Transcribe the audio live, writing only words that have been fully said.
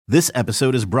This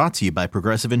episode is brought to you by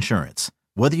Progressive Insurance.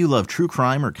 Whether you love true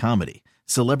crime or comedy,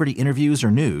 celebrity interviews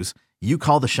or news, you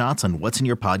call the shots on what's in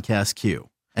your podcast queue.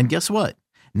 And guess what?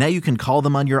 Now you can call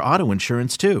them on your auto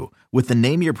insurance too with the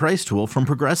Name Your Price tool from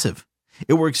Progressive.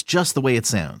 It works just the way it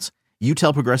sounds. You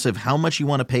tell Progressive how much you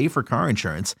want to pay for car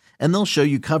insurance, and they'll show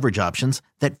you coverage options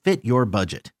that fit your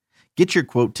budget. Get your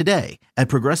quote today at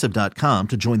Progressive.com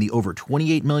to join the over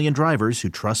 28 million drivers who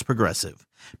trust Progressive.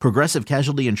 Progressive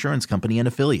Casualty Insurance Company and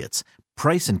Affiliates.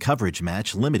 Price and coverage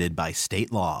match limited by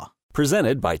state law.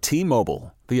 Presented by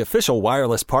T-Mobile, the official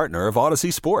wireless partner of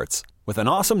Odyssey Sports. With an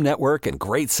awesome network and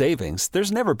great savings,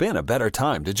 there's never been a better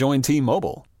time to join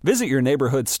T-Mobile. Visit your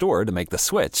neighborhood store to make the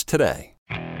switch today.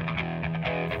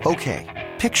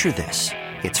 Okay, picture this.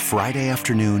 It's Friday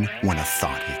afternoon when a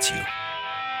thought hits you.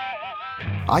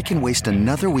 I can waste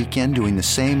another weekend doing the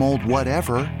same old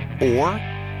whatever, or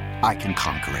I can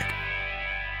conquer it.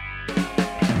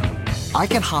 I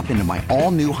can hop into my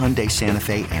all-new Hyundai Santa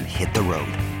Fe and hit the road.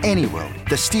 Any road.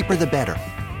 The steeper the better.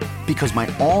 Because my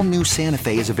all-new Santa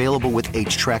Fe is available with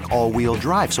H-Track all-wheel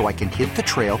drive, so I can hit the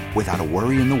trail without a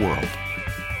worry in the world.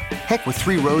 Heck, with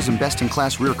 3 rows and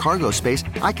best-in-class rear cargo space,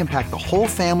 I can pack the whole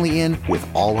family in with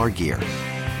all our gear.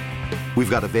 We've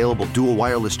got available dual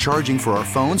wireless charging for our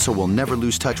phones, so we'll never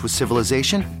lose touch with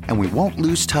civilization, and we won't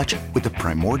lose touch with the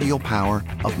primordial power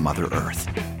of Mother Earth.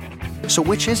 So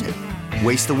which is it?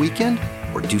 Waste the weekend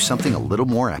or do something a little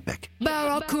more epic?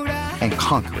 And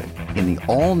conquer it in the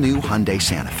all-new Hyundai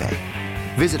Santa Fe.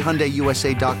 Visit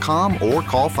HyundaiUSA.com or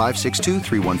call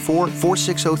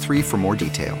 562-314-4603 for more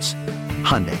details.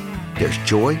 Hyundai, there's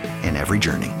joy in every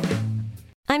journey.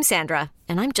 I'm Sandra,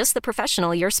 and I'm just the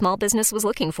professional your small business was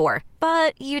looking for.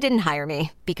 But you didn't hire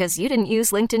me because you didn't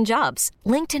use LinkedIn Jobs.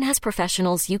 LinkedIn has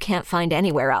professionals you can't find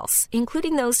anywhere else,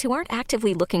 including those who aren't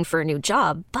actively looking for a new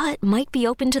job, but might be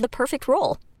open to the perfect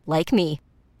role, like me.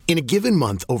 In a given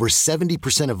month, over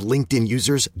 70% of LinkedIn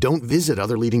users don't visit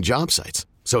other leading job sites.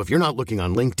 So if you're not looking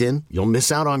on LinkedIn, you'll miss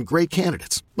out on great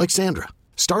candidates like Sandra.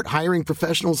 Start hiring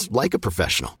professionals like a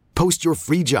professional. Post your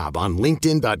free job on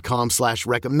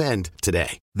linkedin.com/recommend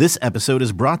today. This episode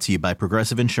is brought to you by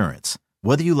Progressive Insurance.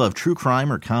 Whether you love true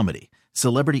crime or comedy,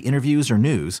 celebrity interviews or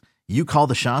news, you call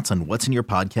the shots on what's in your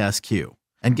podcast queue.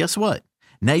 And guess what?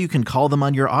 Now you can call them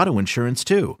on your auto insurance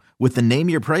too with the Name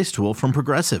Your Price tool from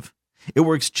Progressive. It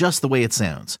works just the way it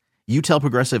sounds. You tell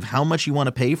Progressive how much you want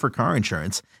to pay for car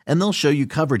insurance, and they'll show you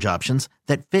coverage options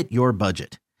that fit your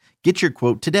budget. Get your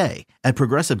quote today at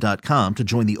Progressive.com to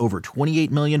join the over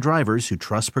 28 million drivers who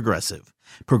trust Progressive.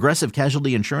 Progressive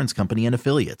Casualty Insurance Company and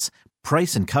Affiliates.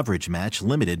 Price and coverage match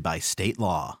limited by state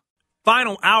law.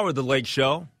 Final hour of the Lake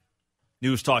Show.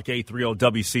 News Talk 830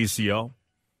 WCCO.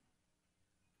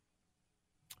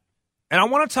 And I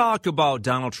want to talk about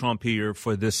Donald Trump here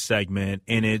for this segment,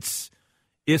 and it's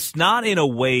not in a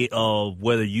way of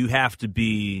whether you have to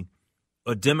be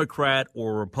a Democrat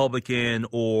or Republican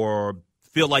or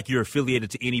feel like you're affiliated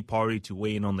to any party to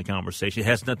weigh in on the conversation. It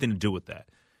has nothing to do with that.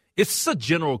 It's a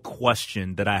general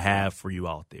question that I have for you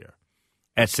out there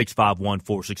at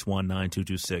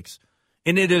 651-461-9226.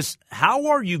 And it is, how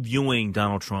are you viewing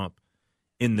Donald Trump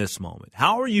in this moment?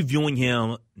 How are you viewing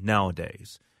him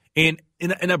nowadays? And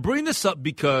I bring this up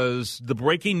because the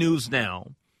breaking news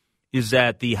now is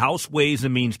that the House Ways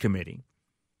and Means Committee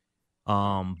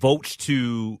votes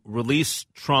to release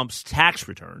Trump's tax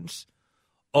returns,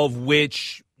 of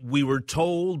which we were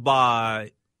told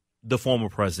by the former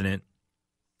president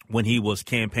when he was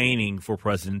campaigning for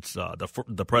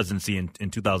the presidency in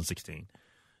 2016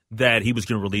 that he was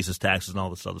going to release his taxes and all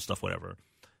this other stuff, whatever.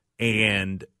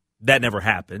 And that never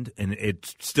happened, and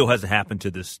it still hasn't happened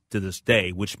to this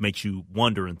day, which makes you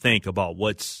wonder and think about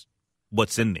what's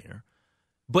in there.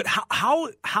 But how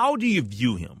do you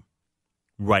view him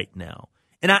right now?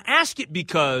 And I ask it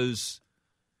because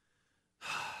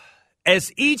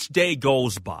as each day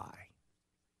goes by,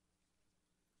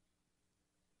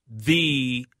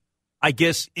 the, I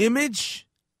guess, image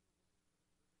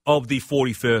of the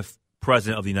 45th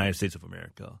president of the United States of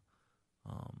America,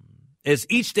 as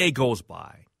each day goes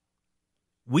by,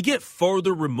 we get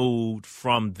further removed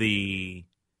from the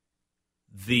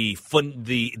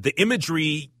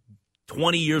imagery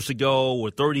 20 years ago or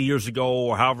 30 years ago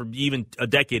or however, even a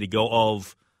decade ago,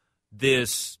 of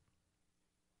this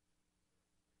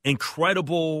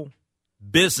incredible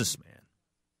businessman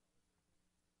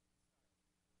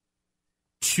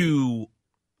to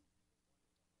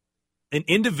an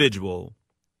individual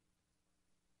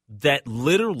that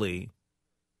literally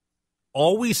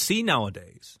all we see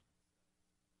nowadays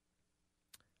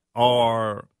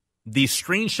are these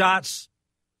screenshots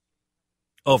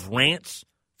of rants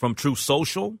from Truth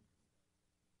Social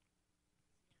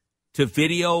to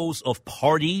videos of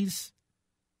parties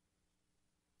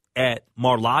at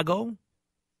Mar-a-Lago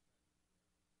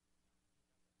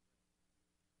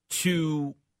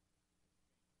to,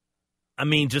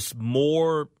 just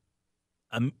more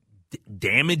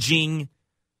damaging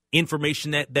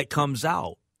information that comes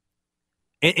out.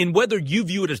 And whether you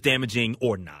view it as damaging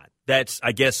or not, that's,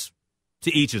 I guess,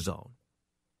 to each his own.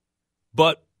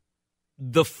 But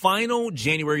the final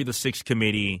January the 6th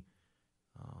committee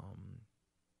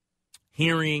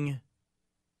hearing,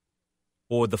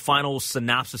 or the final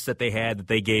synopsis that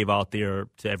they gave out there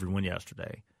to everyone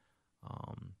yesterday,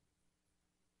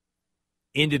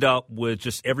 ended up with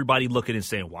just everybody looking and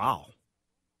saying, wow,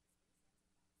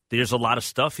 there's a lot of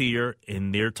stuff here,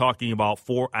 and they're talking about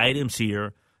 4 items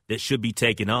here that should be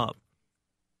taken up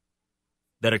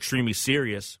that are extremely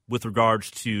serious with regards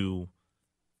to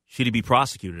should he be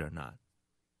prosecuted or not.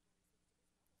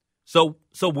 So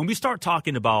when we start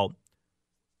talking about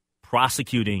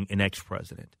prosecuting an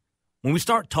ex-president, when we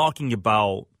start talking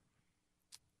about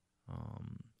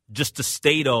just the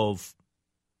state of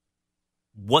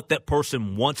what that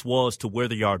person once was to where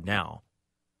they are now,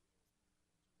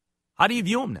 how do you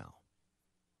view him now?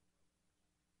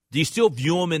 Do you still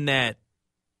view him in that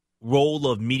role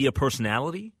of media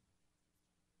personality?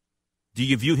 Do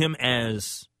you view him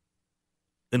as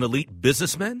an elite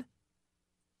businessman?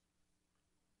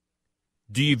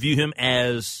 Do you view him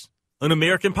as an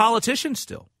American politician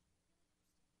still?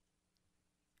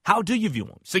 How do you view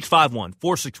him?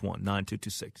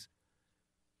 651-461-9226.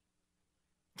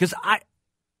 Because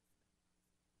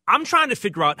I'm trying to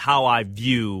figure out how I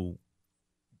view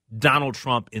Donald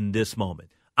Trump in this moment.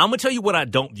 I'm going to tell you what I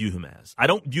don't view him as. I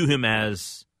don't view him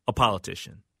as a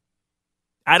politician.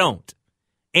 I don't.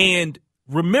 And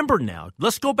remember now,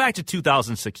 let's go back to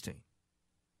 2016.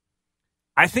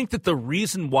 I think that the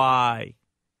reason why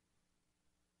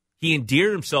he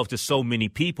endeared himself to so many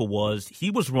people was he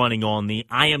was running on the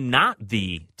I am not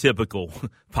the typical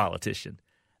politician.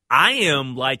 I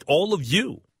am like all of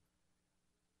you.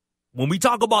 When we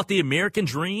talk about the American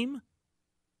dream,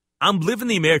 I'm living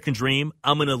the American dream.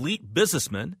 I'm an elite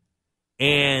businessman,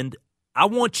 and I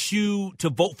want you to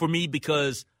vote for me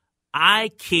because I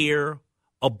care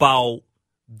about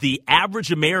the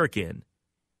average American,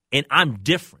 and I'm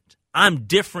different. I'm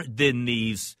different than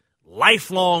these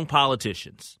lifelong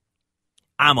politicians.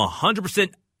 I'm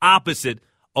 100% opposite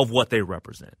of what they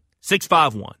represent.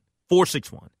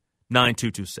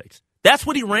 651-461-9226. That's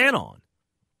what he ran on.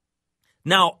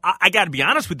 Now, I got to be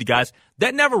honest with you guys,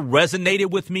 that never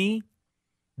resonated with me.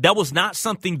 That was not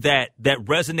something that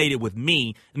resonated with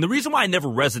me. And the reason why it never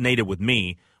resonated with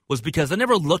me was because I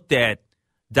never looked at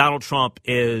Donald Trump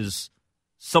as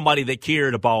somebody that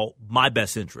cared about my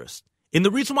best interest. And the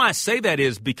reason why I say that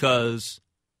is because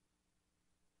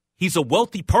he's a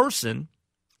wealthy person.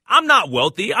 I'm not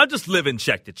wealthy. I just live in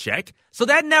check to check. So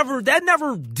that never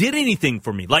did anything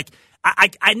for me. Like,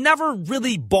 I never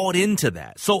really bought into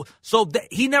that. So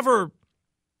he never,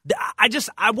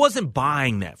 I wasn't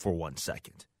buying that for 1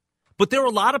 second. But there were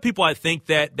a lot of people, I think,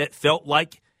 that felt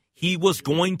like he was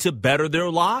going to better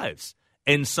their lives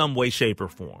in some way, shape, or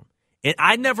form. And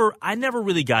I never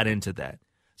really got into that.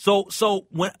 So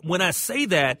when I say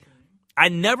that, I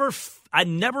never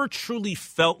truly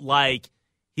felt like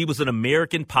he was an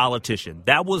American politician.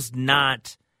 That was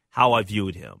not how I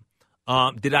viewed him.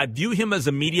 Did I view him as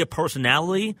a media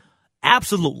personality?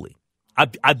 Absolutely.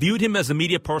 I viewed him as a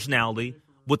media personality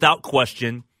without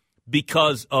question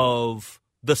because of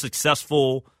the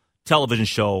successful television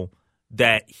show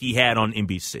that he had on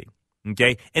NBC.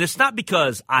 Okay, and it's not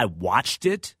because I watched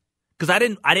it, because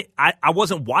I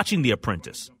wasn't watching The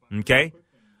Apprentice. Okay,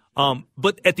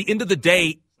 but at the end of the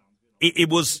day, it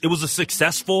was a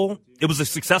successful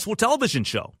television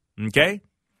show. Okay,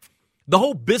 the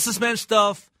whole businessman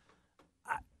stuff.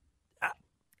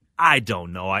 I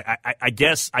don't know. I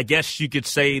guess you could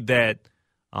say that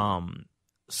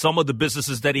some of the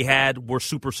businesses that he had were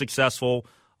super successful.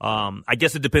 I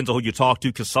guess it depends on who you talk to,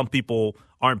 because some people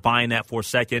aren't buying that for a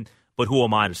second. But who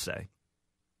am I to say,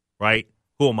 right?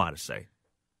 Who am I to say?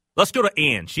 Let's go to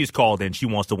Ann. She's called in. She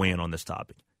wants to weigh in on this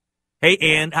topic. Hey,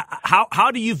 Ann,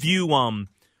 how do you view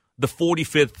the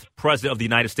 45th president of the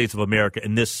United States of America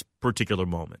in this particular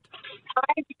moment?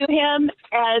 I view him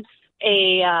as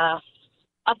a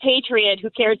patriot who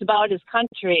cares about his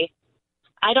country.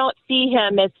 I don't see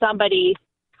him as somebody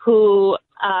who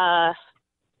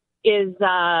is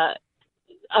a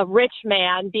rich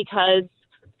man, because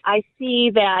I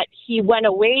see that he went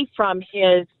away from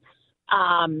his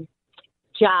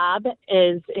job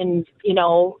as in,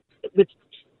 with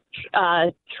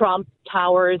Trump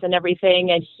Towers and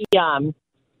everything, and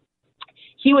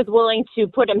he was willing to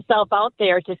put himself out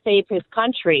there to save his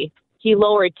country. He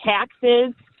lowered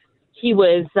taxes. He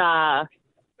was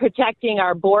protecting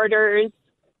our borders.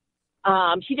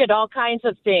 He did all kinds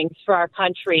of things for our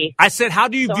country. I said, how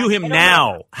do you view him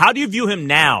now? How do you view him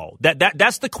now?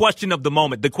 That's the question of the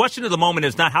moment. The question of the moment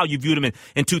is not how you viewed him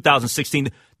in 2016.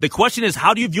 The question is,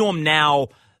 how do you view him now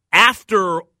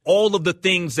after all of the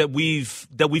things that we've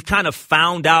kind of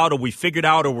found out, or we figured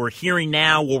out, or we're hearing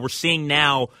now, or we're seeing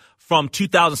now from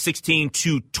 2016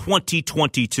 to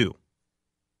 2022?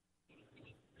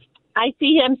 I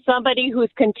see him somebody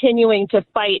who's continuing to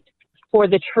fight for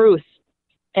the truth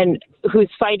and who's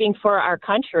fighting for our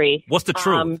country. What's the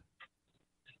truth?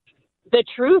 The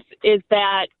truth is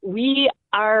that we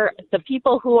are the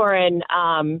people who are in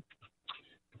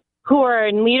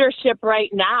leadership right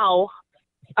now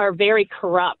are very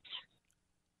corrupt.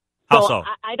 How so?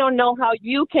 I don't know how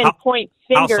you can point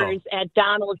fingers at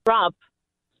Donald Trump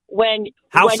when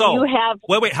you have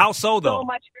how so though? So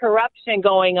much corruption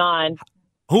going on.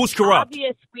 Who's corrupt?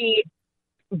 Obviously,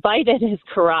 Biden is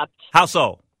corrupt. How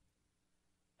so?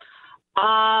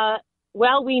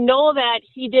 Well, we know that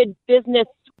he did business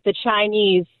with the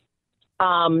Chinese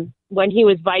when he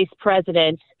was vice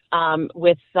president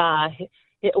with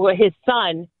his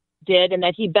son did, and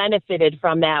that he benefited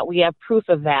from that. We have proof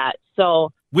of that.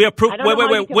 So we have proof.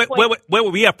 Wait.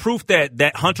 We have proof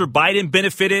that Hunter Biden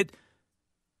benefited.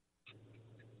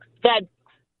 That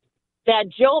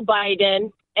Joe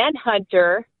Biden and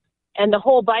Hunter and the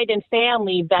whole Biden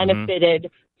family benefited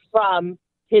from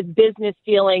his business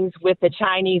dealings with the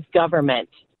Chinese government.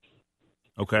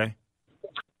 Okay.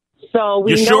 So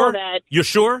we know that. You're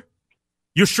sure?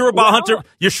 You're sure about Hunter?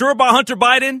 You're sure about Hunter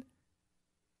Biden?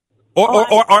 Or are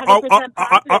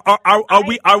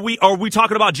we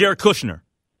talking about Jared Kushner?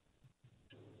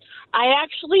 I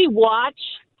actually watch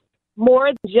more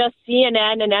than just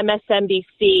CNN and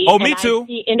MSNBC. Oh, me too. I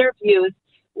see interviews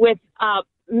with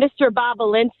Mr.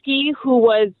 Bobolinsky, who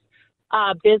was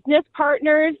business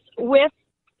partners with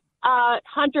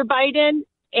Hunter Biden,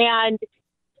 and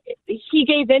he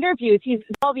gave interviews.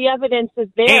 All the evidence is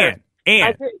there.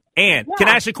 Can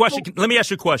I ask you a question? Let me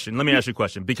ask you a question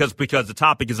because the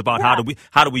topic is about how do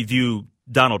we view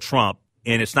Donald Trump,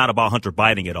 and it's not about Hunter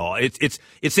Biden at all.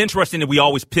 It's interesting that we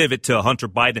always pivot to Hunter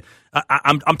Biden.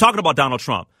 I'm talking about Donald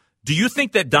Trump. Do you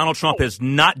think that Donald Trump has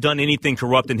not done anything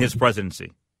corrupt in his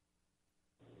presidency?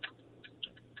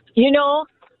 You know,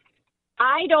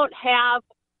 I don't have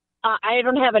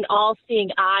an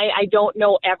all-seeing eye. I don't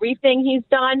know everything he's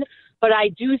done, but I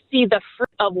do see the fruit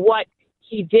of what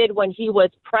he did when he was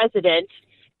president,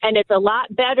 and it's a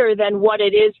lot better than what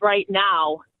it is right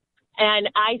now. And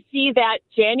I see that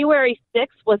January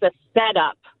 6th was a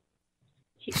setup.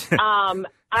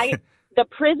 The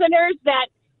prisoners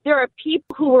there are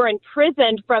people who were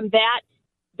imprisoned from that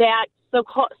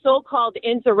so-called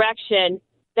insurrection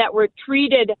that were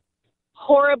treated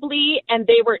horribly, and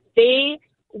they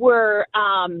were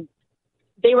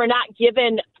not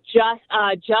given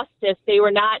justice. They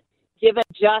were not given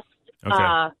just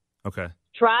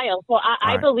trial. So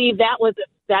I believe that was a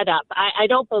setup. I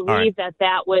don't believe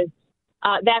that was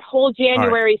that whole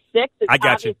January 6th is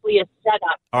obviously a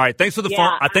setup. All right. Thanks for the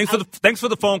phone. Thanks for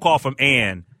the phone call from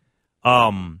Ann.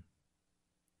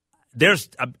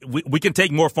 We can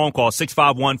take more phone calls.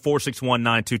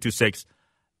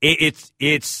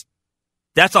 651-461-9226.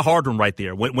 That's a hard one right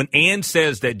there. When Ann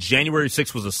says that January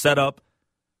 6th was a setup,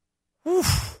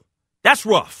 that's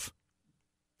rough.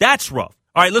 That's rough.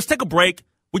 All right, let's take a break.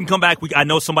 We can come back. I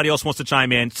know somebody else wants to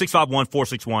chime in.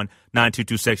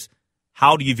 651-461-9226.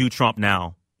 How do you view Trump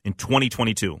now in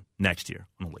 2022, next year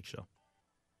on The Lake Show?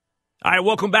 All right,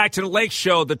 welcome back to The Lake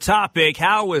Show. The topic,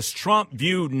 how is Trump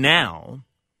viewed now?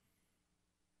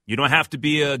 You don't have to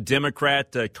be a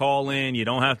Democrat to call in. You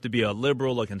don't have to be a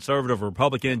liberal, a conservative, or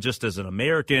Republican. Just as an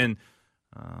American,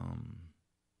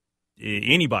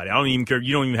 anybody. I don't even care.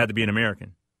 You don't even have to be an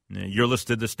American. You're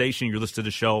listed to the station. You're listed to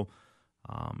the show.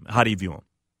 How do you view him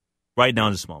right now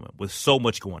in this moment with so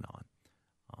much going on?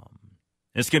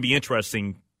 It's going to be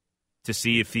interesting to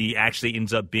see if he actually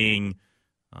ends up being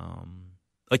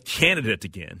a candidate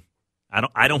again.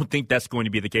 I don't think that's going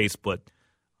to be the case, but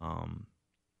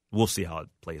we'll see how it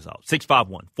plays out.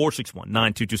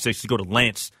 651-461-9226. Let's go to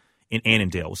Lance in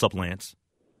Annandale. What's up, Lance?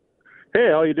 Hey,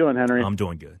 how you doing, Henry? I'm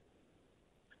doing good.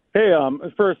 Hey,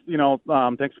 first,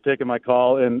 thanks for taking my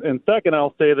call. And second,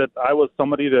 I'll say that I was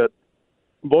somebody that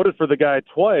voted for the guy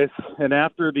twice, and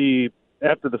after the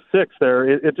 6th there,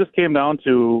 it just came down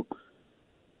to,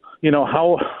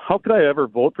 how could I ever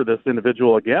vote for this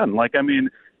individual again? Like, I mean,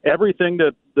 everything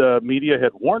that the media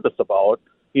had warned us about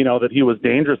that he was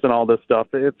dangerous and all this stuff.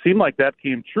 It seemed like that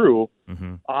came true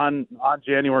on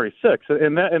January 6th.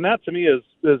 And that to me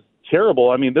is terrible.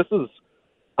 I mean, this is,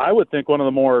 I would think, one of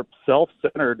the more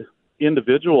self-centered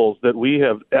individuals that we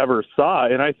have ever saw.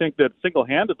 And I think that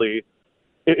single-handedly,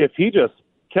 if he just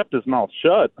kept his mouth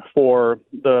shut for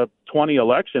the 20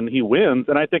 election, he wins.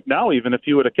 And I think now, even if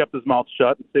he would have kept his mouth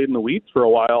shut and stayed in the weeds for a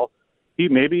while, he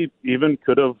maybe even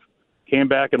could have came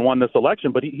back and won this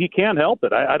election. But he can't help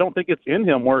it. I don't think it's in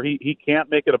him where he can't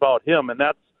make it about him. And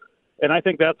I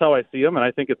think that's how I see him. And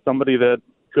I think it's somebody that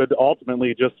could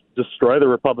ultimately just destroy the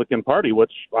Republican Party,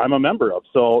 which I'm a member of.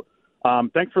 So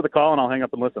thanks for the call, and I'll hang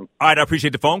up and listen. All right, I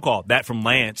appreciate the phone call. That from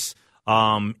Lance.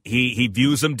 He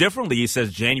views him differently. He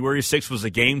says January 6th was a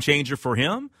game changer for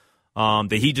him, that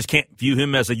he just can't view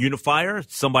him as a unifier,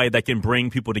 somebody that can bring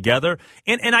people together.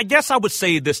 And I guess I would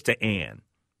say this to Ann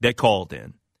that called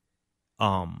in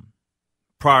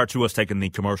prior to us taking the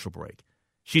commercial break.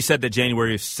 She said that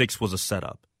January 6th was a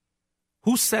setup.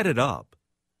 Who set it up?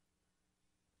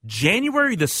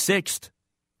 January the 6th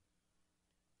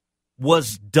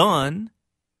was done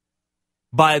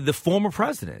by the former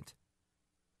president.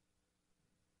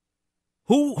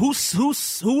 Who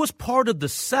was part of the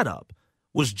setup?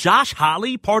 Was Josh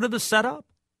Hawley part of the setup?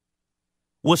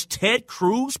 Was Ted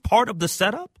Cruz part of the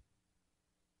setup?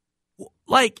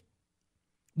 Like,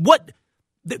 what?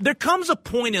 There comes a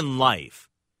point in life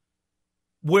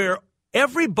where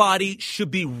everybody should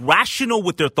be rational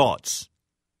with their thoughts.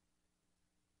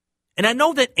 And I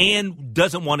know that Ann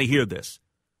doesn't want to hear this,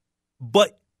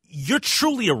 but you're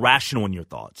truly irrational in your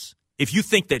thoughts if you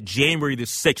think that January the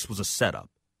 6th was a setup.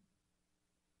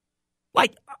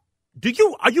 Like,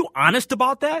 are you honest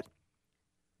about that?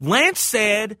 Lance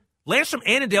from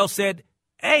Annandale said,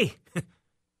 hey,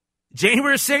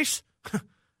 January 6th,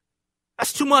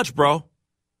 that's too much, bro.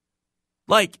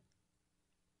 Like,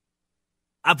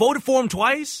 I voted for him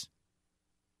twice,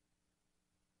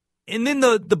 and then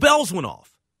the bells went off.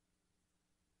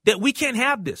 That we can't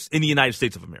have this in the United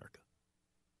States of America.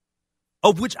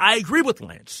 Of which I agree with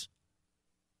Lance.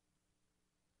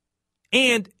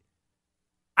 And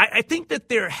I think that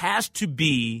there has to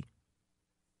be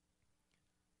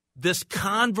this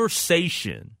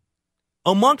conversation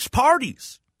amongst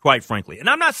parties, quite frankly. And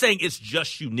I'm not saying it's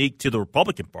just unique to the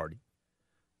Republican Party,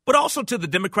 but also to the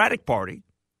Democratic Party,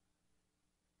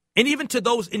 and even to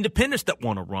those independents that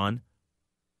want to run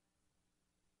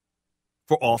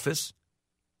for office,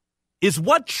 is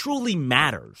what truly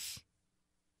matters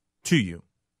to you.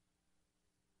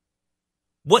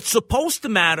 What's supposed to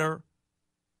matter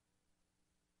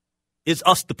is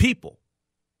us, the people,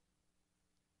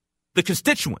 the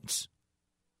constituents,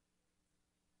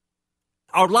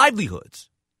 our livelihoods.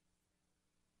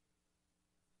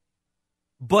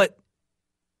 But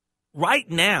right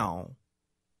now,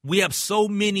 we have so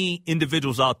many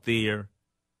individuals out there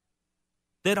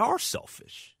that are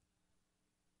selfish.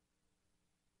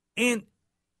 And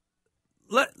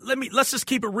let's just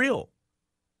keep it real.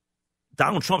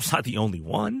 Donald Trump's not the only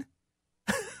one.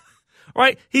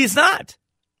 Right? He's not.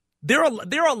 There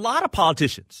are a lot of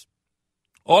politicians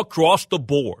across the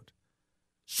board.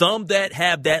 Some that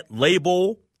have that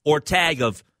label or tag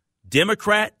of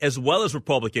Democrat as well as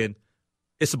Republican.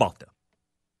 It's about them.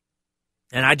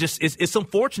 And it's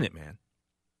unfortunate, man.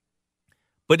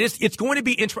 But it's going to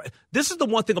be interesting. This is the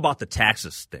one thing about the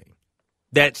taxes thing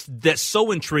that's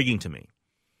so intriguing to me,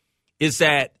 is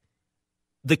that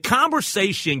the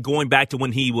conversation going back to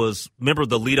when he was, remember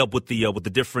the lead up with the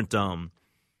different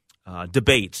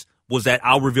debates, was that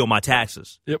I'll reveal my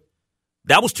taxes. Yep.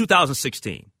 That was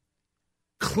 2016.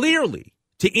 Clearly,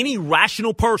 to any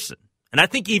rational person, and I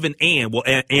think even Ann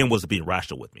wasn't being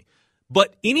rational with me,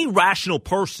 but any rational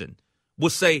person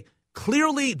would say,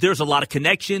 clearly there's a lot of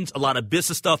connections, a lot of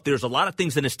business stuff, there's a lot of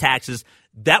things in his taxes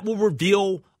that will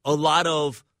reveal a lot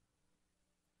of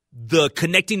the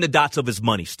connecting the dots of his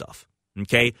money stuff.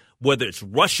 Okay, whether it's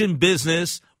Russian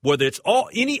business, whether it's all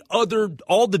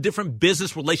the different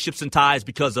business relationships and ties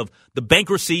because of the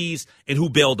bankruptcies and who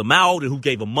bailed them out and who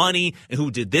gave them money and who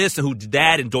did this and who did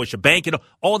that and Deutsche Bank and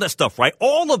all that stuff, right?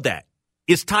 All of that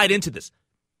is tied into this.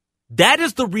 That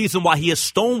is the reason why he has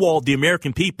stonewalled the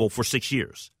American people for 6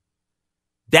 years.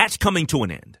 That's coming to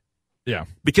an end. Yeah.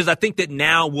 Because I think that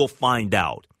now we'll find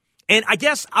out. And I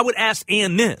guess I would ask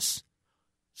Ann this.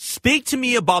 Speak to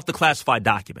me about the classified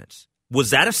documents.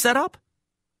 Was that a setup?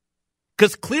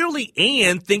 Because clearly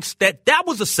Ann thinks that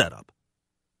was a setup.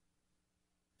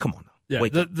 Come on. Yeah,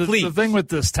 wait, the thing with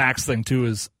this tax thing, too,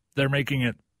 is they're making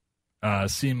it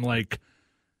seem like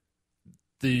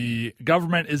the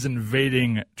government is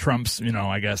invading Trump's,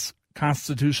 I guess,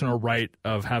 constitutional right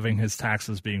of having his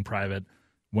taxes being private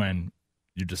when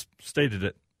you just stated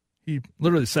it. He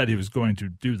literally said he was going to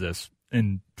do this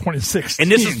in 2016.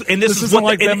 And this is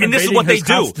what they do.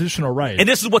 Constitutional right. And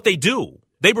this is what they do.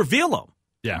 They reveal them.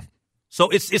 Yeah. So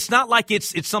it's not like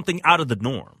it's something out of the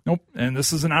norm. Nope. And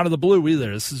this isn't out of the blue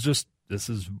either. This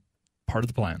is part of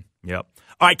the plan. Yep.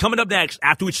 All right, coming up next,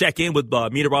 after we check in with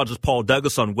meteorologist Paul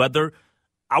Douglas on weather,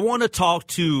 I want to talk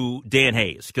to Dan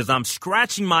Hayes because I'm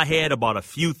scratching my head about a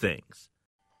few things.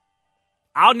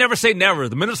 I'll never say never.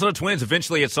 The Minnesota Twins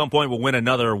eventually at some point will win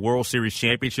another World Series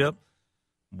championship.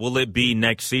 Will it be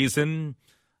next season?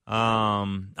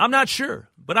 I'm not sure,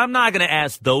 but I'm not going to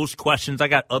ask those questions. I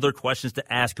got other questions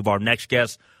to ask of our next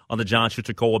guest on the John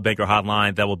Schuster Coldwell Banker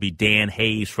Hotline. That will be Dan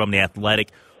Hayes from The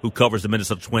Athletic, who covers the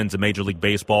Minnesota Twins in Major League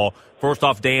Baseball. First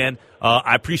off, Dan,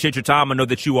 I appreciate your time. I know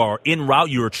that you are en route.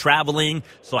 You are traveling.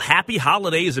 So happy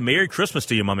holidays and Merry Christmas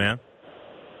to you, my man.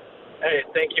 Hey,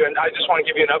 thank you. And I just want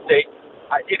to give you an update.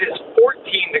 It is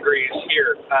 14 degrees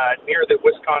here near the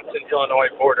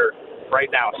Wisconsin-Illinois border right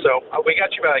now. So we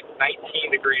got you about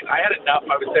 19 degrees. I had enough.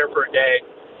 I was there for a day.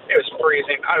 It was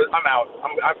freezing. I'm out.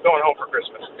 I'm going home for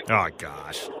Christmas. Oh,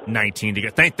 gosh. 19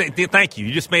 degrees. Thank you.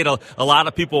 You just made a lot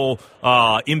of people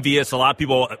envious, a lot of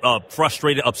people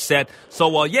frustrated, upset.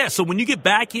 So, so when you get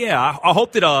back, I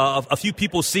hope that a few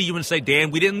people see you and say,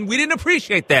 Dan, we didn't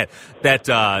appreciate that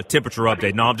temperature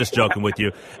update. No, I'm just joking with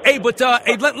you. Hey, but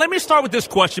let me start with this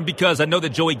question because I know that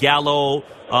Joey Gallo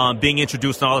being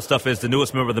introduced and all that stuff as the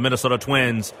newest member of the Minnesota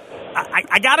Twins.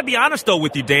 I got to be honest, though,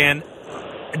 with you, Dan.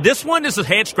 This one is a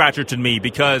head-scratcher to me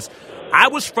because I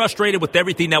was frustrated with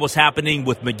everything that was happening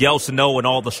with Miguel Sano and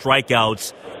all the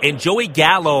strikeouts. And Joey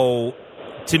Gallo,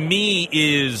 to me,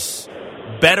 is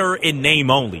better in name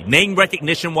only. Name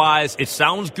recognition-wise, it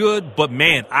sounds good, but,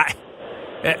 man,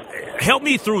 help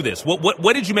me through this.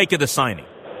 What did you make of the signing?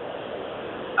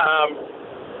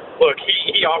 Look,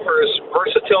 he offers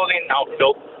versatility in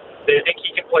outfield. They think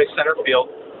he can play center field.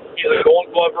 He's a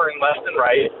Gold Glover in left and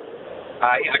right.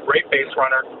 He's a great base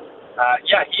runner.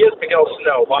 He is Miguel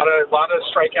Sano. A lot of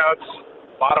strikeouts,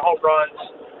 a lot of home runs,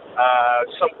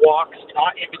 some walks,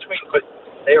 not in between, but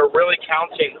they are really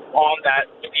counting on that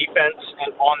defense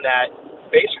and on that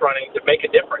base running to make a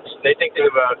difference. They think they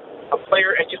have a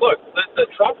player, and you look, the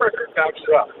track record backs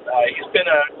it up. He's been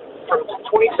from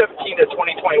 2017 to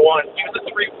 2021, he was a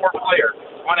 3-4 player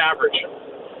on average.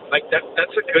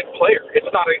 That's a good player. It's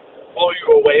not a blow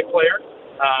you away player.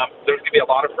 There's going to be a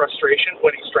lot of frustration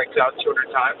when he strikes out 200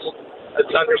 times.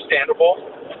 It's understandable.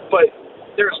 But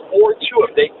there's more to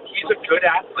him. He's a good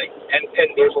athlete, and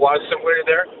there's a lot of similarity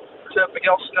there to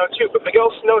Miguel Sano, too. But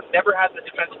Miguel Sano never had the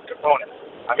defensive component.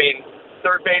 I mean,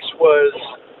 third base was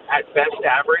at best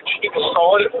average. He was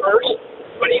solid at first,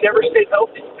 but he never stayed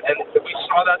healthy. And we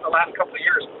saw that in the last couple of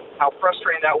years, how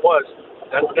frustrating that was.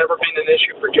 That's never been an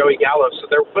issue for Joey Gallo. So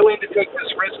they're willing to take this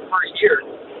risk for a year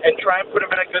and try and put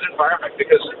him in a good environment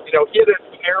because, he had a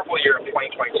terrible year in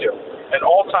 2022. An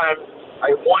all-time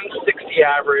 160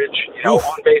 average,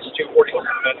 on base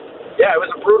 247. Yeah, it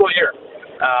was a brutal year.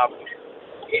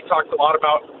 He talked a lot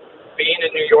about being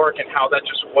in New York and how that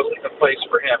just wasn't the place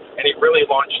for him. And he really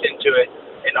launched into it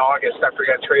in August after he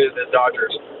got traded to the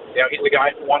Dodgers. He's a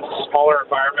guy who wants a smaller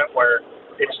environment where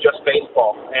it's just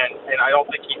baseball. And I don't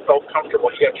think he felt comfortable.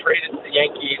 He got traded to the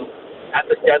Yankees at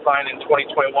the deadline in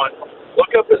 2021.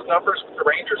 Look up his numbers with the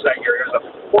Rangers that year. He was a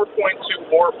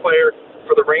 4.2 WAR player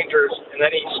for the Rangers, and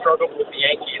then he struggled with the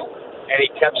Yankees, and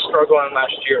he kept struggling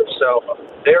last year. So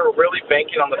they're really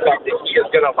banking on the fact that he is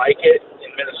going to like it in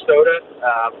Minnesota.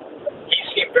 He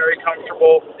seemed very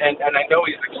comfortable, and I know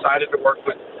he's excited to work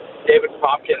with David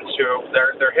Popkins, who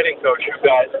their hitting coach, who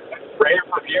got rave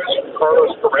reviews from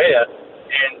Carlos Correa,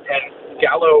 and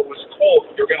Gallo was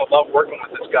told, you're going to love working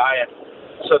with this guy, and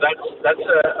so that's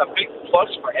a big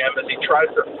plus for him as he tries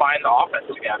to find the offense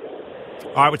again.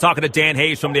 All right, we're talking to Dan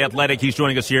Hayes from The Athletic. He's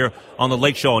joining us here on the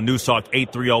Lake Show on News Talk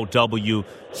 830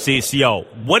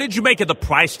 WCCO. What did you make of the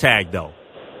price tag, though?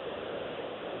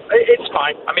 It's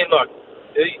fine. I mean, look,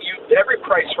 every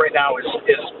price right now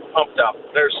is pumped up.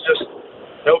 There's just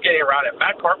no getting around it.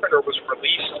 Matt Carpenter was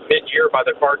released mid-year by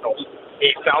the Cardinals.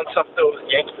 He found something with the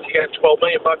Yankees. He got $12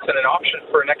 million and an option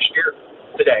for next year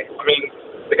today. I mean,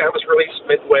 the guy was released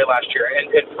midway last year. And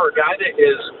for a guy that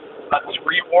is a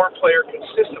 3-WAR player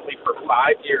consistently for 5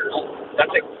 years,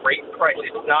 that's a great price.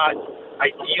 It's not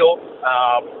ideal.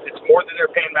 It's more than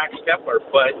they're paying Max Kepler.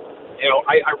 But,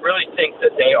 I really think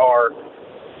that they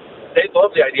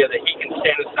love the idea that he can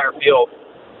stand in center field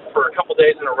for a couple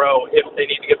days in a row if they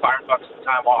need to get Byron Buxton some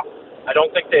time off. I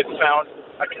don't think they've found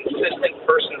a consistent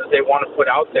person that they want to put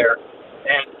out there.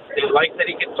 And they like that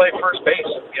he can play first base.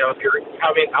 If you're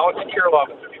having Alex Kirilloff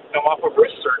come off of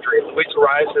wrist surgery, Luis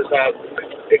Arraez has had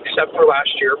except for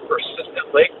last year,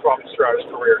 persistent leg problems throughout his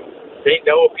career. They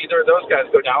know if either of those guys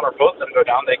go down or both of them go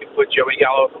down, they can put Joey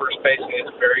Gallo at first base, and he's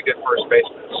a very good first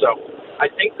baseman. So I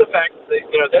think the fact that,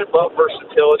 they love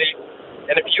versatility,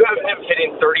 and if you have him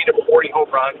hitting 30 to 40 home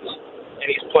runs, and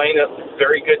he's playing a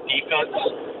very good defense,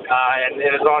 and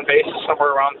his on base is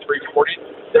somewhere around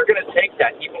 340, they're going to take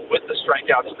that even with the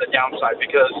strikeouts to the downside,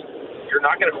 because you're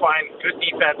not going to find good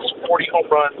defense, 40 home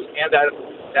runs, and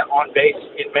that on base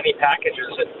in many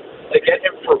packages. And to get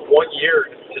him for 1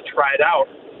 year to try it out,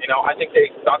 I think they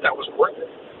thought that was worth it.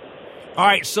 All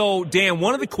right, so, Dan,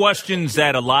 one of the questions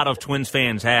that a lot of Twins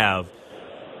fans have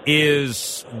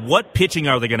is what pitching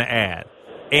are they going to add?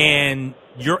 And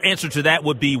your answer to that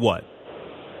would be what?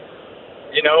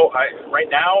 Right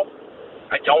now,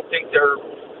 I don't think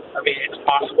it's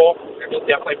possible. It's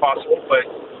definitely possible, but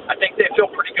I think they feel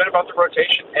pretty good about the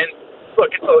rotation. And,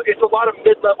 look, it's a lot of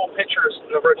mid-level pitchers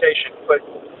in the rotation, but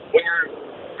when you're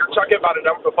talking about a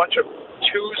bunch of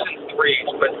 2s and 3s,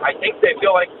 but I think they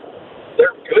feel like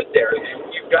they're good there.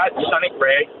 You've got Sonny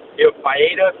Gray, you have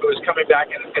Maeda, who is coming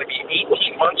back and is going to be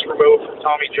 18 months removed from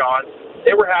Tommy John.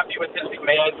 They were happy with his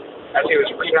command as he was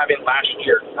rehabbing last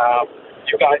year.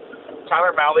 You've got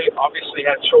Tyler Mahle, obviously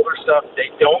had shoulder stuff. They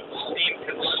don't seem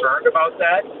concerned about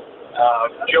that.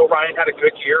 Joe Ryan had a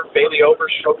good year. Bailey Ober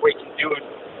showed what he can do in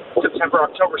September,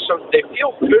 October. So they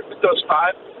feel good with those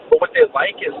 5. But what they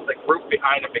like is the group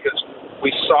behind them, because we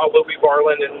saw Louie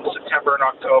Varland in September and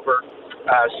October.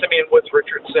 Simeon Woods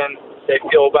Richardson, they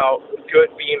feel about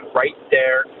good being right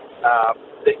there. I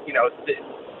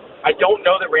don't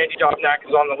know that Randy Dobnak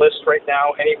is on the list right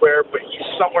now anywhere, but he's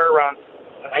somewhere around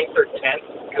 9th or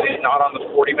 10th because he's not on the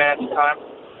 40-man at the time.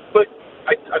 But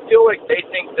I feel like they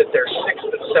think that their 6th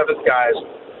and 7th guys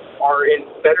are in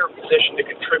better position to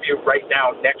contribute right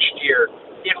now next year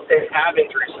if they have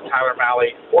injuries to Tyler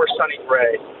Mahle or Sonny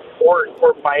Gray or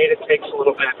Maeda takes a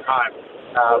little bit of time.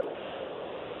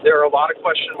 There are a lot of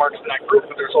question marks in that group,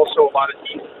 but there's also a lot of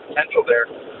deep potential there.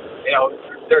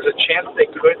 There's a chance they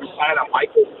could sign a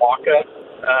Michael Wacha.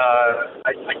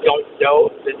 I don't know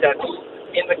that that's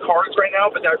in the cards right now,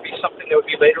 but that would be something that would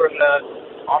be later in the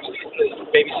offseason as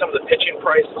maybe some of the pitching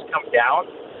prices come down.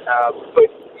 But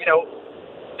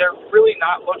they're really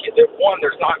not looking.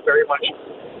 There's not very much.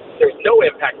 There's no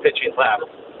impact pitching left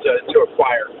to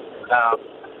acquire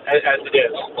as it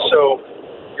is. So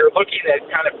you're looking at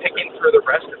kind of picking through the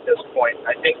rest at this point.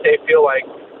 I think they feel like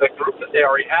the group that they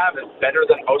already have is better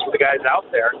than most of the guys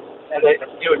out there, and it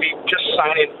would be just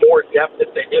signing more depth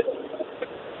if they did.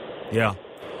 Yeah.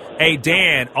 Hey,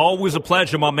 Dan, always a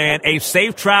pleasure, my man. Hey,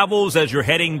 safe travels as you're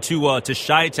heading to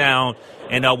Chi-Town,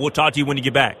 and we'll talk to you when you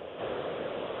get back.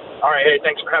 All right. Hey,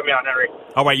 thanks for having me on, Henry.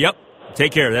 All right, yep.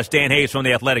 Take care. That's Dan Hayes from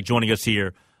The Athletic joining us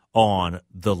here on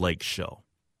The Lake Show.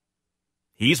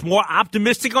 He's more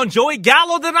optimistic on Joey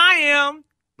Gallo than I am.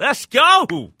 Let's go.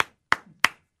 All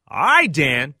right,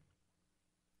 Dan.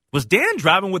 Was Dan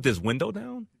driving with his window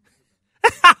down?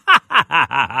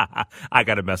 I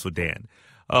got to mess with Dan.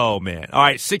 Oh, man. All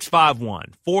right,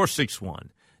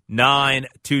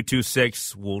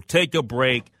 651-461-9226. We'll take a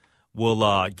break.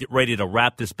 We'll get ready to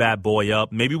wrap this bad boy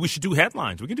up. Maybe we should do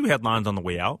headlines. We can do headlines on the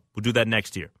way out. We'll do that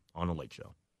next year on The Lake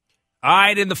Show. All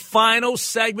right, in the final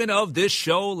segment of this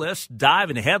show, let's dive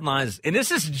into headlines. And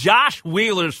this is Josh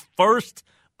Wheeler's first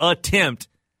attempt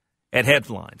at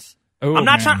headlines. Oh, I'm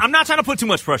not trying to put too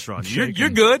much pressure on you. You're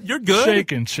good. You're good.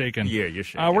 Shaking. Yeah, you're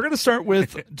shaking. We're going to start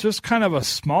with just kind of a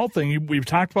small thing. We've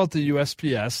talked about the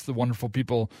USPS, the wonderful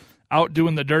people out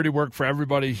doing the dirty work for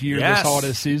everybody here this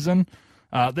holiday season.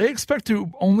 They expect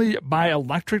to only buy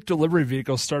electric delivery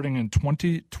vehicles starting in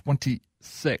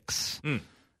 2026.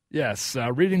 Yes,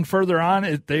 reading further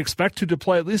on, they expect to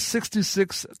deploy at least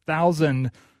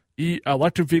 66,000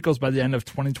 electric vehicles by the end of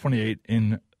 2028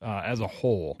 in as a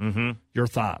whole. Mm-hmm. Your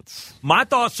thoughts? My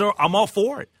thoughts are I'm all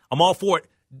for it.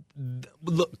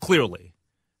 Look, clearly,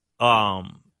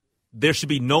 there should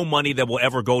be no money that will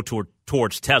ever go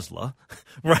towards Tesla.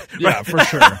 Right? Yeah, for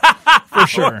sure. For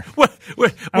sure. I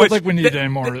don't think we need any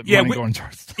more money going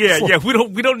towards Tesla. Yeah.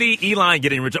 We don't need Elon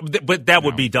getting rich, but that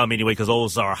would be dumb anyway because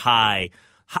those are highly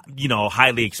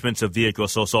expensive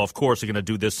vehicles. So of course they're going to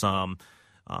do this, relative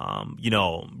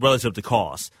to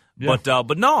cost. Yeah.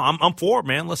 But no, I'm for it,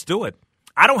 man. Let's do it.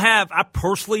 I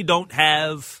personally don't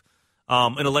have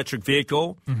an electric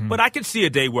vehicle, but I can see a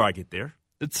day where I get there.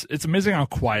 It's amazing how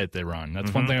quiet they run.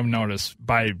 That's one thing I've noticed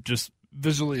by just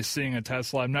visually seeing a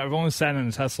Tesla. I've only sat in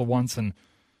a Tesla once, and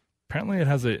apparently it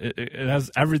has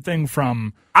everything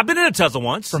from. I've been in a Tesla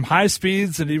once. From high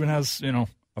speeds, it even has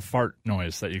fart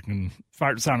noise that you can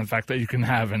fart sound effect that you can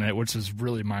have in it, which is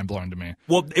really mind blowing to me.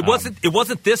 Well, it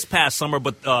wasn't this past summer,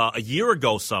 but a year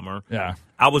ago summer. Yeah,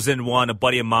 I was in one, a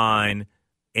buddy of mine,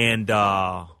 and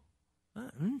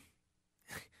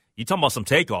you talking about some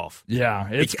takeoff? Yeah,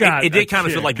 it did kind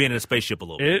of feel like being in a spaceship a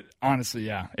little bit. Honestly,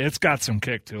 yeah, it's got some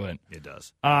kick to it. It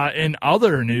does. In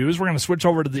other news, we're going to switch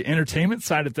over to the entertainment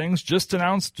side of things. Just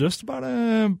announced just about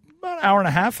an hour and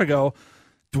a half ago,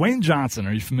 Dwayne Johnson.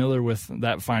 Are you familiar with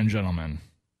that fine gentleman?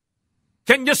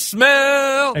 Can you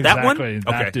smell that one? Exactly,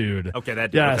 that dude. Okay,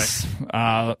 that dude. Yes.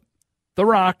 Okay. The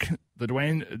Rock,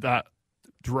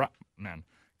 man,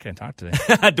 can't talk today.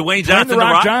 Dwayne Johnson, The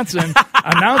Rock Johnson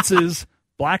announces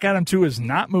Black Adam 2 is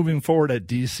not moving forward at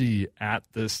DC at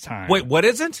this time. Wait, what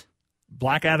isn't?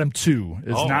 Black Adam 2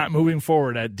 is not moving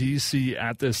forward at DC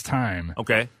at this time.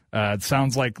 Okay. It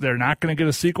sounds like they're not going to get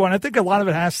a sequel, and I think a lot of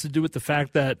it has to do with the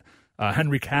fact that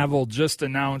Henry Cavill just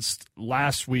announced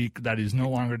last week that he's no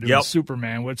longer doing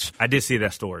Superman, which I did see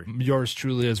that story. Yours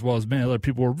truly, as well as many other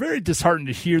people, were very disheartened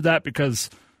to hear that because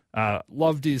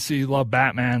love DC, love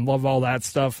Batman, love all that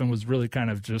stuff, and was really kind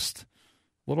of just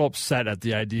a little upset at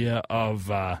the idea of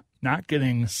not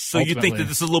getting. So you think that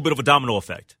this is a little bit of a domino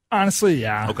effect? Honestly,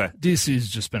 yeah. Okay. DC's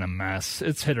just been a mess.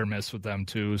 It's hit or miss with them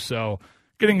too. So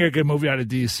getting a good movie out of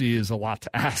DC is a lot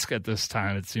to ask at this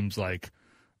time, it seems like.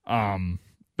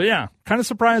 But yeah, kind of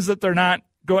surprised that they're not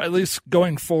at least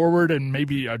going forward and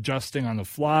maybe adjusting on the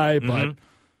fly. But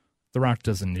The Rock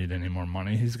doesn't need any more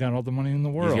money. He's got all the money in the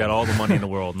world. He's got all the money in the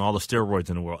world and all the steroids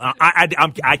in the world.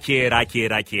 I kid.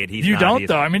 You don't,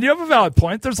 though. I mean, you have a valid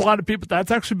point. There's a lot of people that's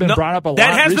actually been brought up a lot.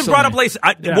 That has recently. been brought up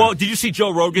lately. Well, did you see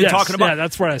Joe Rogan talking about? Yeah,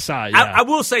 that's what I saw. Yeah. I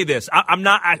will say this.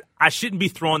 I shouldn't be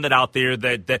throwing that out there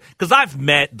that because I've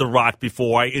met The Rock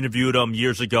before. I interviewed him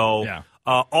years ago. Yeah.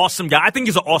 Awesome guy. I think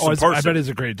he's an awesome person. I bet he's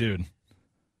a great dude.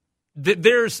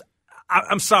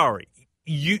 I'm sorry.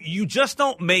 You just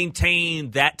don't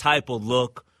maintain that type of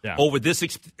look over this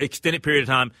extended period of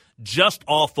time just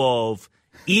off of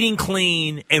eating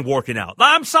clean and working out.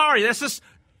 I'm sorry. That's just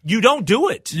you don't do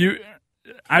it.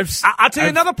 I'll tell you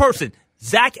another person,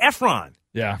 Zac Efron.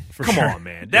 Yeah, come on,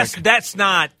 man. That's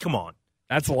not. Come on.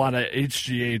 That's a lot of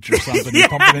HGH or something. You're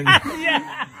pumping in.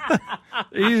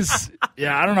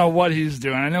 I don't know what he's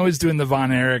doing. I know he's doing the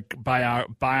Von Erich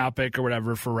biopic or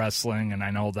whatever for wrestling, and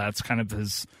I know that's kind of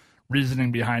his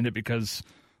reasoning behind it because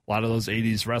a lot of those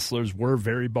 80s wrestlers were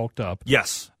very bulked up.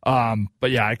 Yes.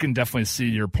 But yeah, I can definitely see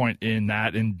your point in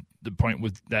that, and the point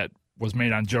that was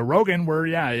made on Joe Rogan where,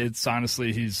 it's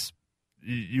honestly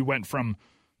you went from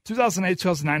 2008,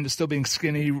 2009 to still being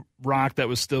skinny Rock that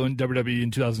was still in WWE in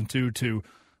 2002 to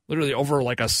literally over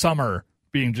like a summer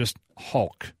being just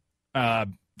Hulk.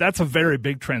 That's a very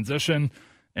big transition,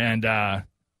 and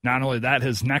not only that,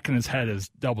 his neck and his head has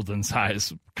doubled in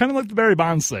size, kind of like the Barry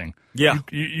Bonds thing. Yeah.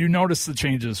 You notice the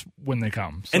changes when they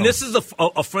come. So. And this is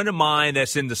a friend of mine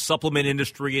that's in the supplement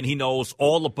industry, and he knows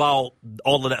all about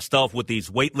all of that stuff with these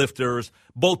weightlifters,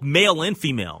 both male and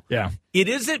female. Yeah. It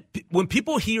isn't – when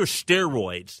people hear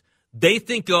steroids, they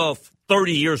think of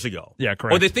 30 years ago. Yeah,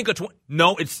 correct. Or they think of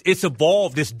no, it's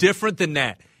evolved. It's different than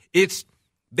that.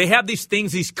 They have these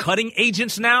things, these cutting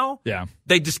agents now. Yeah.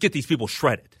 They just get these people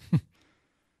shredded.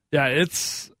 Yeah,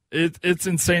 it's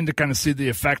insane to kind of see the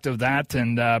effect of that.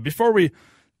 And before we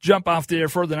jump off the air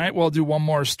for the night, we'll do one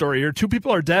more story here. 2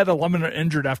 people are dead, 11 are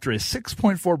injured after a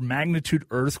 6.4 magnitude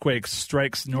earthquake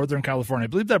strikes Northern California. I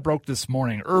believe that broke this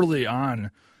morning, early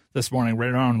on this morning, right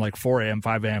around like 4 a.m.,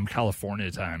 5 a.m.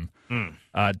 California time.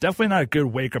 Definitely not a good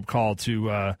wake-up call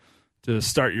to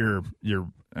start your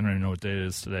I don't even know what day it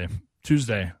is today.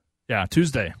 Tuesday. Yeah,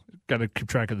 Tuesday. Got to keep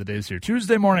track of the days here.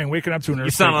 Tuesday morning, waking up to an earthquake.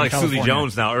 You sound like California. Susie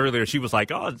Jones now. Earlier, she was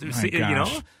like, "Oh, see, you know."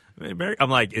 I'm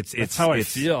like, That's how I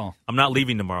feel. I'm not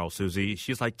leaving tomorrow, Susie.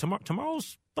 She's like,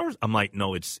 tomorrow's Thursday. I'm like,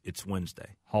 no, it's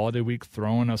Wednesday. Holiday week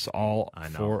throwing us all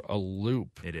for a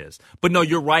loop. It is, but no,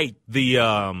 you're right.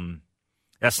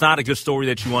 That's not a good story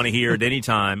that you want to hear at any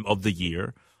time of the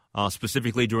year,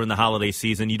 specifically during the holiday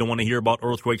season. You don't want to hear about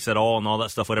earthquakes at all and all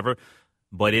that stuff, whatever.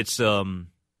 But it's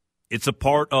a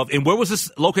part of, and where was this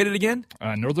located again?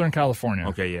 Northern California.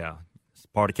 Okay, yeah. It's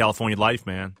part of California life,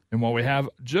 man. And while we have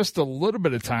just a little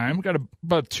bit of time, we've got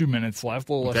about 2 minutes left,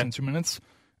 a little less than 2 minutes.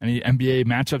 Any NBA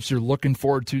matchups you're looking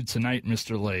forward to tonight,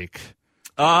 Mr. Lake?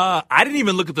 I didn't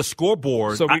even look at the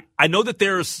scoreboard. So I know that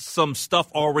there's some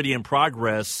stuff already in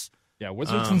progress. Yeah,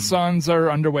 Wizards and Suns are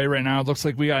underway right now. It looks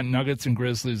like we got Nuggets and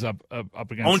Grizzlies up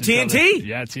against on TNT? Other.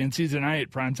 Yeah, TNT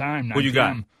tonight, prime time. What you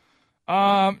got?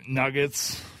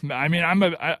 Nuggets. I mean,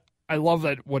 I love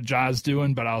that what Ja's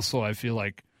doing, but also I feel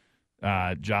like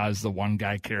Ja's the one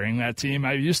guy carrying that team.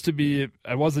 I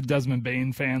was a Desmond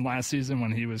Bain fan last season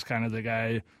when he was kind of the guy.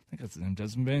 I think that's his name,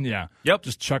 Desmond Bain. Yeah. Yep.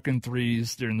 Just chucking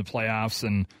threes during the playoffs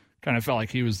and kind of felt like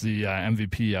he was the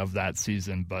MVP of that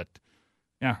season. But,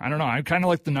 yeah, I don't know. I kind of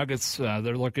like the Nuggets.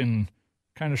 They're looking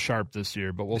kind of sharp this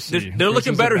year, but we'll see. They're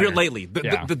looking better here lately.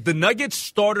 The Nuggets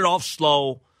started off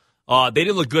slow. They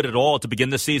didn't look good at all to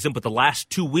begin the season, but the last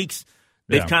 2 weeks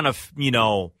they've kind of,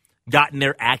 gotten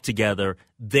their act together.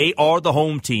 They are the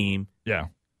home team. Yeah.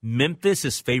 Memphis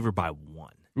is favored by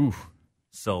 1. Oof.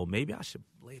 So maybe I should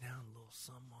lay down a little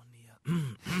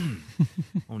something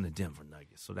on the Denver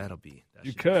Nuggets. So that'll be.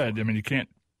 You could. I mean, you can't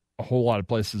a whole lot of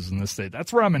places in this state.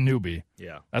 That's where I'm a newbie.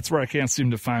 Yeah. That's where I can't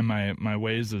seem to find my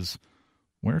ways is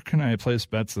where can I place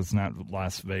bets that's not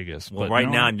Las Vegas? Well, but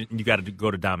now you got to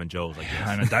go to Diamond Joe's, I guess.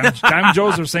 I know. Diamond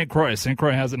Joe's or St. Croix. St.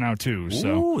 Croix has it now, too.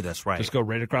 So ooh, that's right. Just go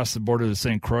right across the border to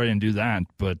St. Croix and do that.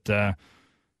 But,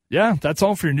 yeah, that's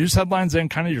all for your news headlines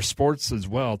and kind of your sports as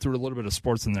well. Threw a little bit of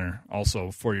sports in there also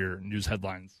for your news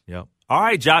headlines. Yep. All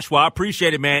right, Joshua, I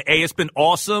appreciate it, man. Hey, it's been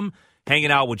awesome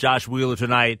hanging out with Josh Wheeler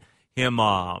tonight, him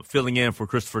filling in for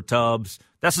Christopher Tubbs.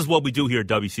 This is what we do here at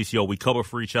WCCO. We cover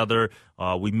for each other.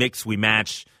 We mix, we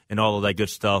match, and all of that good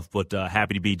stuff. But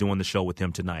happy to be doing the show with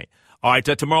him tonight. All right,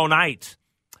 tomorrow night,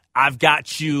 I've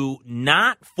got you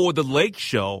not for the Lake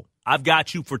Show. I've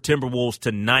got you for Timberwolves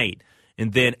tonight.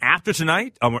 And then after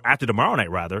tomorrow night,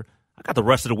 rather, I got the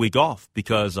rest of the week off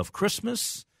because of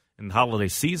Christmas and the holiday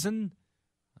season.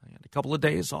 I had a couple of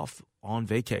days off on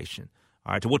vacation.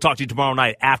 All right, so we'll talk to you tomorrow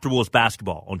night after Wolves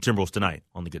basketball on Timberwolves Tonight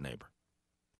on The Good Neighbor.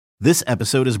 This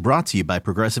episode is brought to you by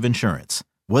Progressive Insurance.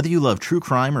 Whether you love true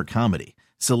crime or comedy,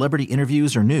 celebrity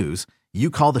interviews or news,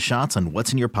 you call the shots on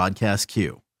what's in your podcast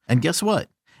queue. And guess what?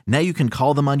 Now you can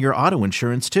call them on your auto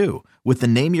insurance too with the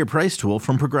Name Your Price tool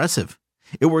from Progressive.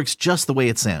 It works just the way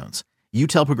it sounds. You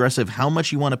tell Progressive how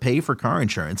much you want to pay for car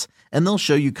insurance, and they'll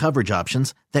show you coverage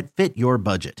options that fit your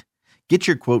budget. Get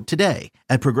your quote today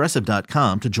at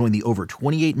Progressive.com to join the over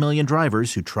 28 million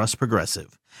drivers who trust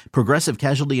Progressive. Progressive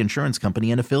Casualty Insurance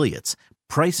Company and Affiliates.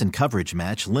 Price and coverage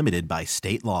match limited by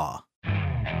state law.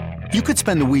 You could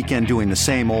spend the weekend doing the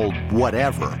same old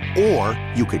whatever, or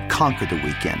you could conquer the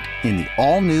weekend in the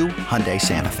all-new Hyundai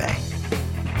Santa Fe.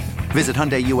 Visit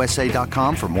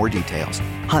HyundaiUSA.com for more details.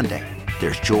 Hyundai,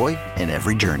 there's joy in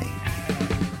every journey.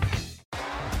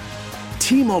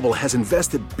 T-Mobile has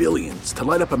invested billions to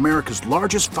light up America's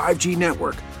largest 5G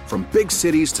network, from big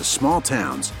cities to small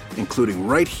towns, including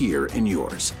right here in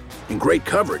yours. And great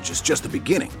coverage is just the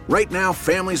beginning. Right now,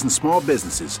 families and small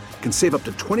businesses can save up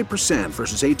to 20%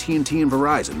 versus AT&T and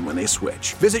Verizon when they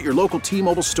switch. Visit your local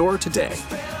T-Mobile store today.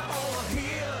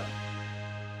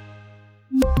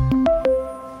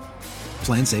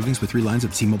 Plan savings with 3 lines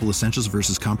of T-Mobile Essentials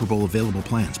versus comparable available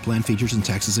plans. Plan features and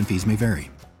taxes and fees may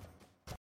vary.